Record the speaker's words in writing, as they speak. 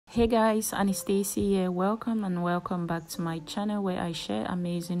Hey guys, Anastasia here. Welcome back to my channel where I share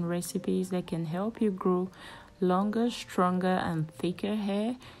amazing recipes that can help you grow longer, stronger and thicker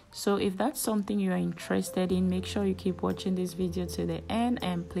hair. So if that's something you are interested in, make sure you keep watching this video to the end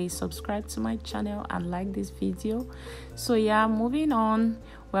and please subscribe to my channel and like this video. So yeah, moving on,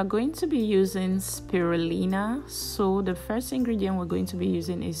 we're going to be using spirulina. So the first ingredient we're going to be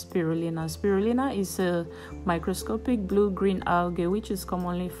using is spirulina. Spirulina is a microscopic blue-green algae which is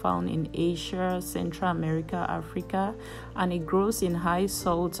commonly found in Asia, Central America, Africa, and it grows in high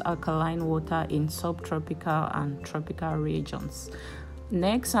salt alkaline water in subtropical and tropical regions.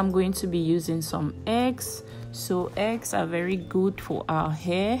 Next, I'm going to be using some eggs. So eggs are very good for our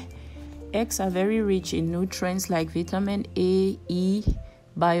hair. Eggs are very rich in nutrients like vitamin A, E,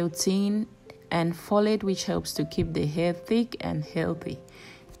 biotin, and folate, which helps to keep the hair thick and healthy.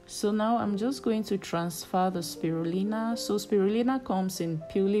 So now I'm just going to transfer the spirulina. So spirulina comes in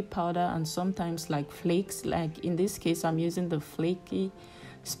purely powder and sometimes like flakes. Like in this case, I'm using the flaky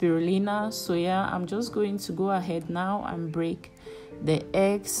spirulina. So yeah, I'm just going to go ahead now and break the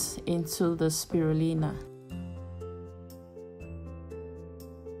eggs into the spirulina.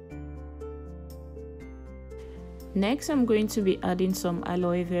 Next, I'm going to be adding some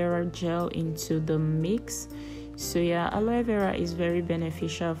aloe vera gel into the mix. So yeah, aloe vera is very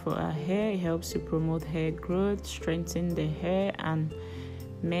beneficial for our hair. It helps to promote hair growth, strengthen the hair, and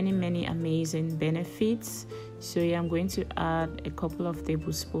many amazing benefits. So yeah, I'm going to add a couple of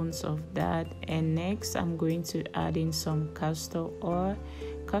tablespoons of that, and next I'm going to add in some castor oil.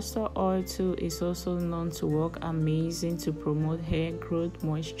 Castor oil too is also known to work amazing to promote hair growth,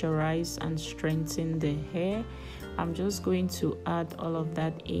 moisturize and strengthen the hair. I'm just going to add all of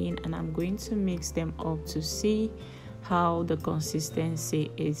that in and I'm going to mix them up to see how the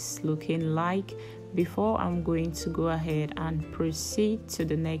consistency is looking like before I'm going to go ahead and proceed to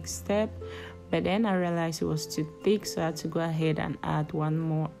the next step. But then I realized it was too thick, so I had to go ahead and add one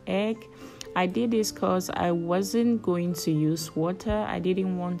more egg. I did this because I wasn't going to use water. I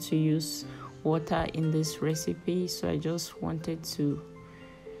didn't want to use water in this recipe, so I just wanted to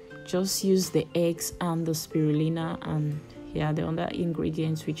just use the eggs and the spirulina and yeah, the other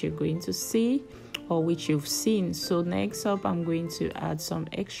ingredients which you're going to see or which you've seen. So next up, I'm going to add some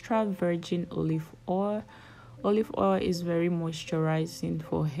extra virgin olive oil. Olive oil is very moisturizing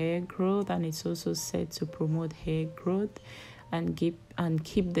for hair growth, and it's also said to promote hair growth and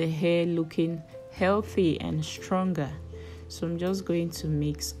keep the hair looking healthy and stronger. So I'm just going to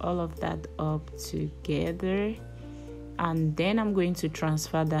mix all of that up together, and then I'm going to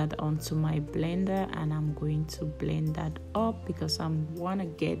transfer that onto my blender and I'm going to blend that up because I want to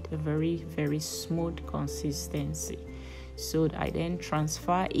get a very smooth consistency. So I then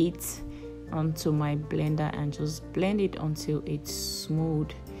transfer it onto my blender and just blend it until it's smooth,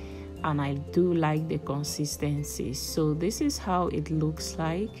 and I do like the consistency. So this is how it looks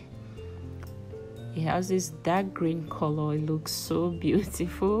like. It has this dark green color. It looks so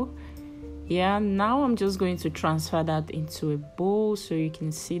beautiful. Yeah, now I'm just going to transfer that into a bowl so you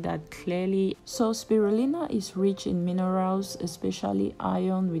can see that clearly. So spirulina is rich in minerals, especially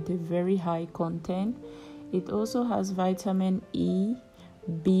iron, with a very high content. It also has vitamin E,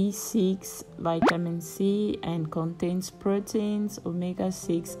 B6, vitamin C, and contains proteins,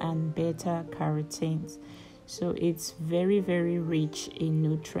 omega-6 and beta carotenes. So it's very rich in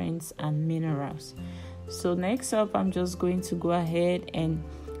nutrients and minerals. So next up, I'm just going to go ahead and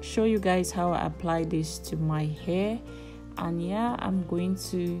show you guys how I apply this to my hair. And yeah, I'm going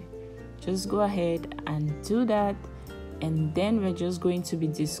to just go ahead and do that, and then we're just going to be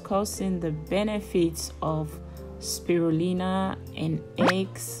discussing the benefits of spirulina and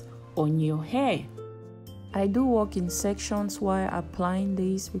eggs on your hair. I do work in sections while applying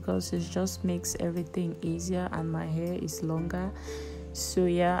this because it just makes everything easier and my hair is longer. So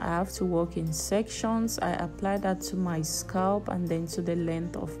yeah, I have to work in sections. I apply that to my scalp and then to the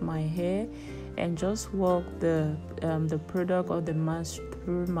length of my hair and just work the product or the mask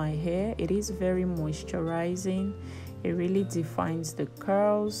through my hair. It is very moisturizing. It really defines the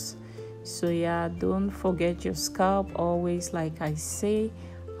curls. So yeah, don't forget your scalp. Always, like I say,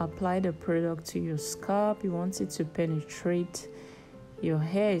 apply the product to your scalp. You want it to penetrate your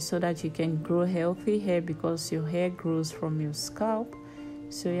hair so that you can grow healthy hair because your hair grows from your scalp.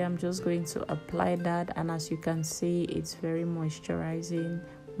 So yeah, I'm just going to apply that, and as you can see, it's very moisturizing.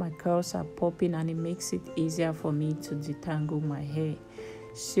 My curls are popping and it makes it easier for me to detangle my hair.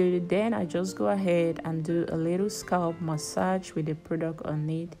 So then I just go ahead and do a little scalp massage with the product on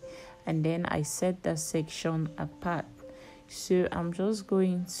it, and then I set that section apart. So I'm just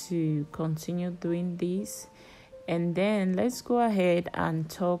going to continue doing this, And then let's go ahead and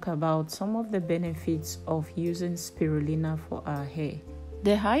talk about some of the benefits of using spirulina for our hair.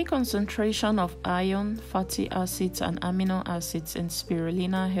 The high concentration of iron, fatty acids, and amino acids in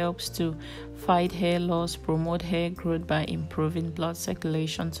spirulina helps to fight hair loss, promote hair growth by improving blood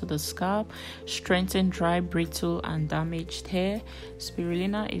circulation to the scalp, strengthen dry, brittle, and damaged hair.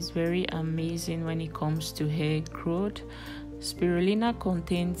 Spirulina is very amazing when it comes to hair growth. Spirulina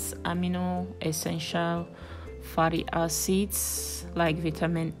contains amino essential fatty acids like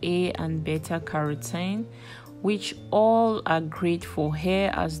vitamin A and beta carotene, which all are great for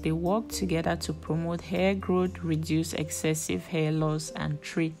hair as they work together to promote hair growth, reduce excessive hair loss, and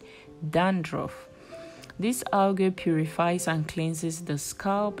treat dandruff. This algae purifies and cleanses the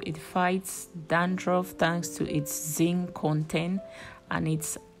scalp. It fights dandruff thanks to its zinc content and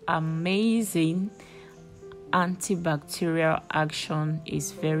its amazing antibacterial action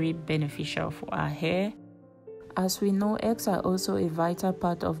is very beneficial for our hair. As we know, eggs are also a vital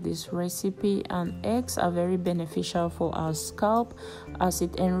part of this recipe, and eggs are very beneficial for our scalp as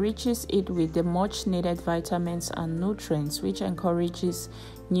it enriches it with the much needed vitamins and nutrients, which encourages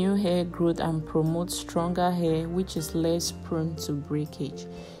new hair growth and promotes stronger hair, which is less prone to breakage.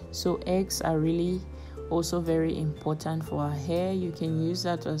 So eggs are really also very important for our hair. You can use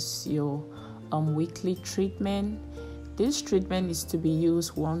that as your weekly treatment. This treatment is to be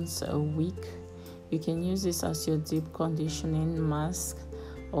used once a week. You can use this as your deep conditioning mask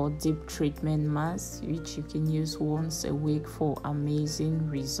or deep treatment mask, which you can use once a week for amazing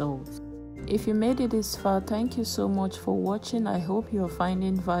results. If you made it this far, thank you so much for watching. I hope you're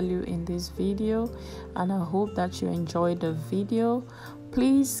finding value in this video, and I hope that you enjoyed the video.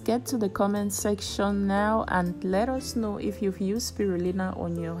 Please get to the comment section now and let us know if you've used spirulina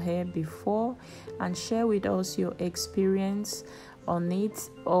on your hair before, and share with us your experience on it,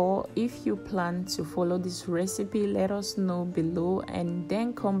 or if you plan to follow this recipe, let us know below and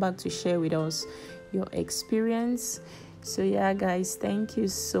then come back to share with us your experience. So yeah guys, thank you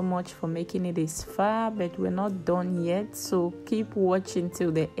so much for making it this far, but we're not done yet, so keep watching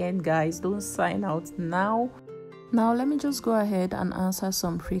till the end guys. Don't sign out now. Now let me just go ahead and answer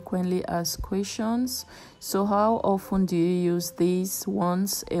some frequently asked questions. So how often do you use these?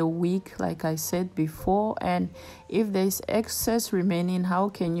 Once a week, like I said before. And if there's excess remaining, how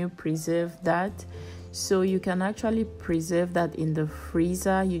can you preserve that? So you can actually preserve that in the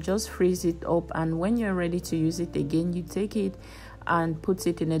freezer. You just freeze it up, and when you're ready to use it again, you take it and put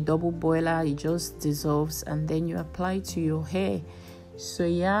it in a double boiler. It just dissolves and then you apply to your hair. So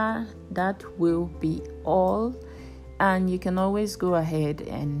yeah, that will be all. And you can always go ahead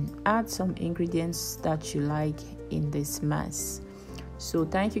and add some ingredients that you like in this mask. So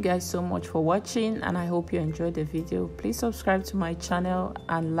thank you guys so much for watching, and I hope you enjoyed the video. Please subscribe to my channel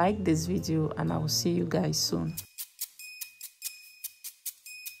and like this video, and I will see you guys soon.